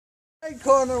Right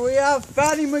corner we have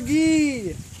Fatty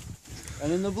McGee,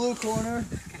 and in the blue corner,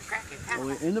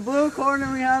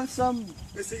 we have some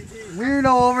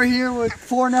weirdo over here with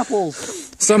 4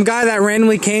 nipples. Some guy that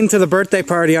randomly came to the birthday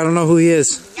party. I don't know who he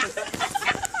is.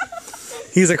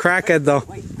 He's a crackhead though.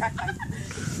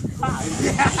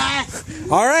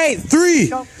 All right,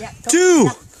 3, 2,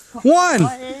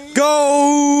 1,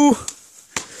 go!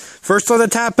 First one to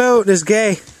tap out is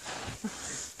gay.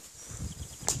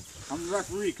 I'm the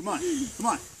referee. Come on, come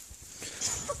on.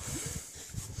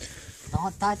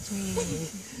 Don't touch me.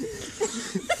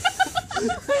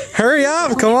 Hurry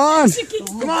up, come on.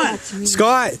 Come on.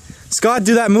 Scott,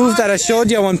 do that move that I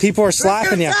showed you when people are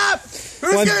slapping you. Who's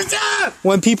gonna tap?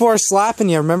 When people are slapping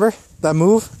you, remember that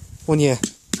move? When you...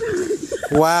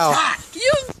 Wow.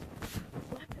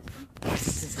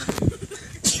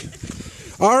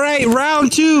 All right,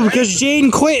 round 2 because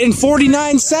Jaden quit in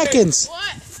 49 seconds.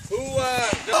 What?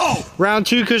 No! Round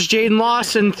 2 because Jaden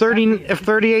lost in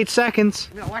 38 seconds.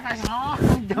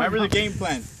 Remember the game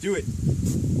plan. Do it.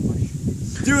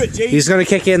 Do it, Jaden. He's gonna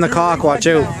kick you in the cock. Watch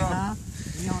out.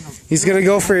 He's gonna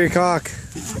go for your cock.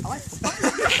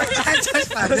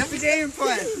 That's the game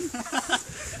plan.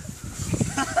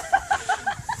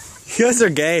 You guys are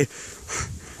gay.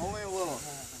 Only a little.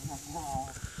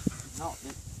 No.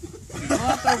 You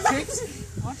want throw kicks?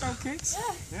 You want throw kicks?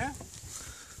 Yeah.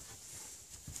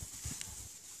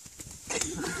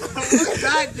 Look at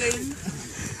that, Jaden.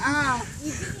 Ah.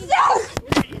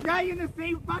 He's got you in the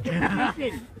same fucking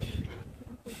position.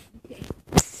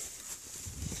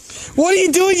 What are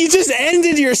you doing? You just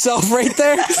ended yourself right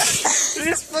there. He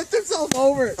just flipped himself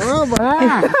over. Oh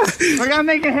my! We're gonna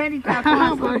make a handicap.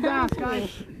 Come on, guys.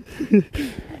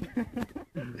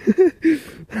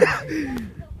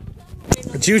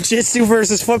 Jiu-Jitsu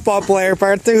versus football player,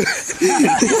 part 2.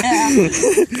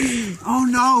 Oh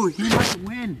no, he might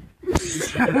win.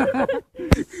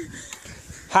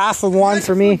 Half of one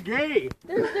for me. Gay.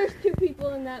 There's 2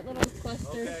 people in that little cluster.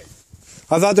 Okay.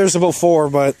 I thought there was about 4,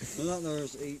 but I thought there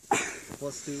was 8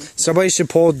 plus 2. somebody should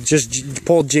pull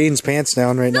Jaden's pants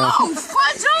down right now. Oh,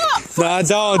 fudge up!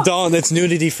 No, don't. That's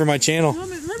nudity for my channel. Let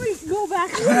me go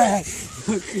back.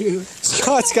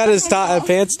 Scott's got his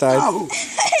pants tied. Oh.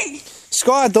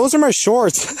 Scott, those are my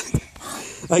shorts.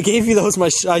 I gave you those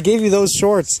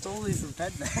shorts. Stole these from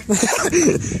Pet Back.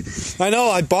 I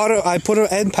know. I put an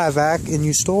end pad back, and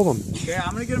you stole them. Okay,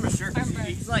 I'm gonna get him a shirt.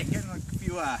 He's like getting a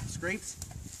few scrapes.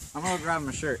 I'm gonna grab him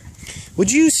a shirt.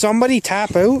 Would somebody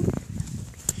tap out?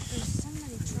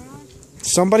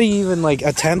 Somebody even like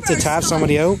attempt to tap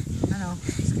somebody out? I know.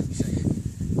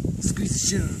 Squeeze the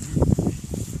shit out of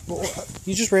him.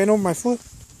 You just ran over my foot.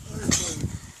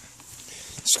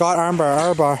 Scott,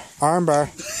 armbar. Arm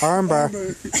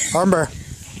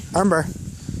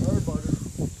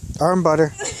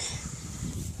butter.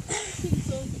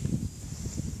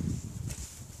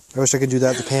 I wish I could do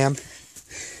that to Pam.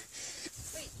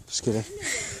 Just kidding.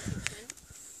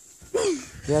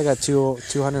 Yeah, I got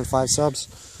 205 subs.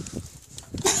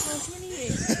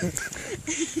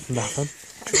 Nothing.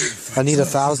 I need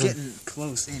 1,000. Getting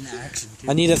close in action.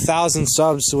 I need 1,000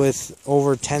 subs with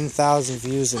over 10,000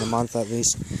 views in a month at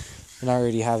least. And I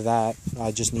already have that.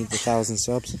 I just need the 1,000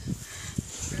 subs.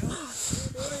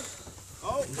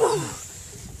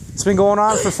 It's been going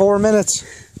on for 4 minutes.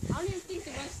 I don't even think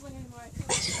the wrestling anymore.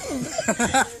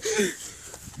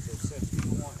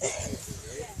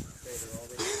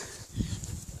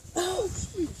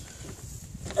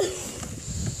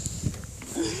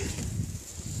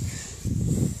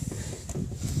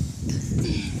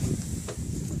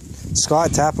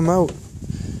 Scott, tap him out.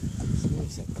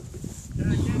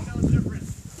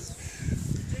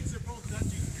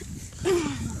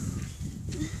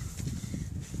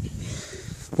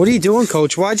 What are you doing,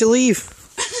 Coach? Why'd you leave?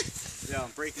 Yeah,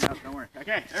 I'm breaking up. Don't worry.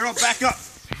 Okay, everyone back up.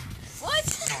 What?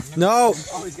 No.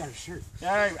 Oh, he's got a shirt. All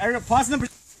right, everyone pause number.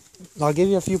 I'll give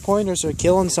you a few pointers for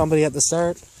killing somebody at the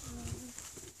start.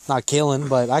 Not killing,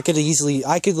 but I could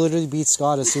literally beat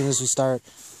Scott as soon as we start.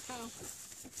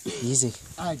 Easy.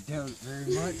 I doubt it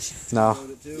very much. No.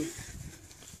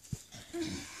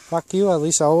 Fuck you, at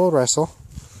least I will wrestle.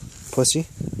 Pussy.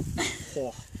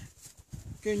 Oh.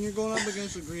 Okay, and you're going up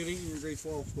against a grade 8 and a grade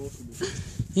 12 supposed to be.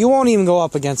 You won't even go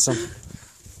up against them.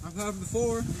 I've had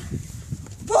before.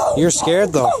 You're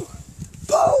scared though.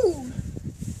 Boom!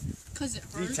 Because it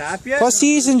Did he hurts. tap yet? Plus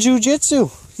he's in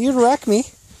Jiu-Jitsu. You'd wreck me.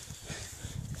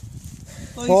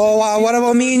 Well, what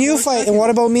about me and you fighting? What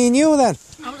about me and you then?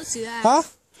 I want to see that. Huh?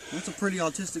 That's a pretty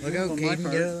autistic Look move out, on my Caden,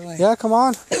 part. get out of the way. Yeah, come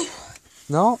on.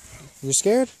 No, you're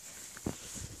scared.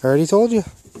 I already told you.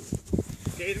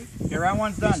 Caden? Okay, round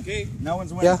one's done. Okay. No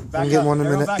one's winning. Yeah, back I'm getting up. one in a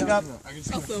Everyone minute. Back up.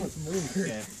 I'll film.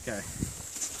 Okay.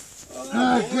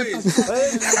 Oh, boys.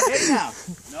 Okay now.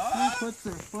 No. Puts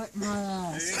her foot in my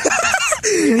ass.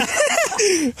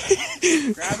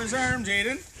 Grab his arm,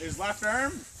 Jaden. His left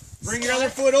arm. Bring your other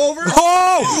foot over.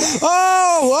 Oh!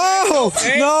 Oh!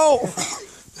 Oh! No!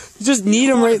 You just need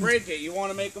him right. Break it. You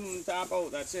want to make him tap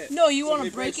out. That's it. No, you want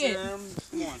to Somebody break breaks it. their arm.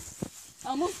 Come on. I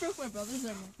almost broke my brother's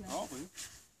arm like that. Oh,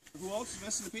 who else is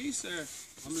missing a piece there?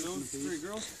 I'm those 3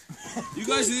 girls. You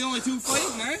guys are the only 2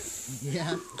 fighting, eh?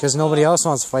 Yeah. Because nobody else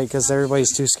wants to fight because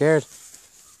everybody's too scared.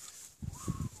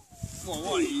 Well,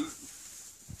 what?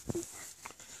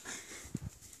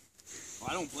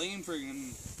 I don't blame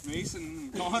friggin' Mason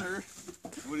and Connor.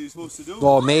 What are you supposed to do?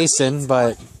 Well, Mason,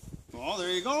 but Well,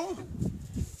 there you go.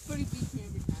 But he beats me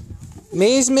every time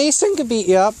now. Mason could beat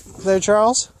you up there,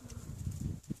 Charles.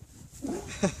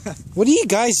 What are you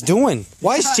guys doing?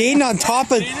 Why is Jaden on top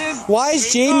of? Why is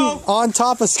Jaden on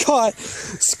top of Scott?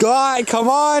 Scott, come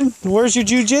on! Where's your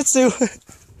jujitsu?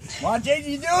 Come on, Jaden,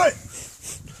 you do it.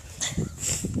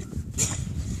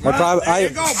 There you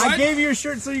go, I bud. gave you a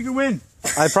shirt so you could win.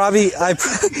 I probably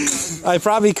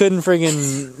couldn't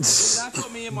friggin' That's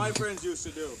what me and my friends used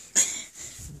to do.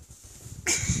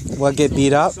 what get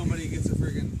beat up. Somebody gets a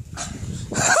friggin'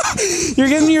 You're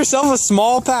giving yourself a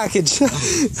small package.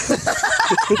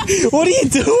 What are you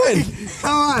doing?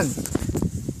 Come on.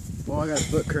 Well, I got a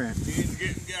foot cramp. Jaden's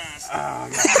getting gas.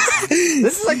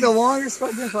 This is like the longest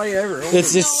fucking fight ever.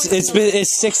 It's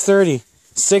 6:30.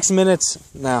 6 minutes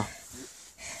now.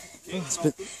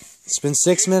 It's been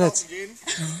 6 minutes.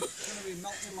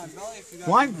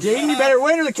 Come on, Jaden, you better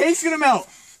win or the cake's gonna melt.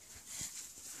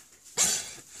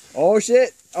 Oh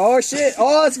shit. Oh shit.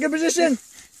 Oh, that's a good position.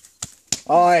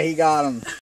 Oh, he got him.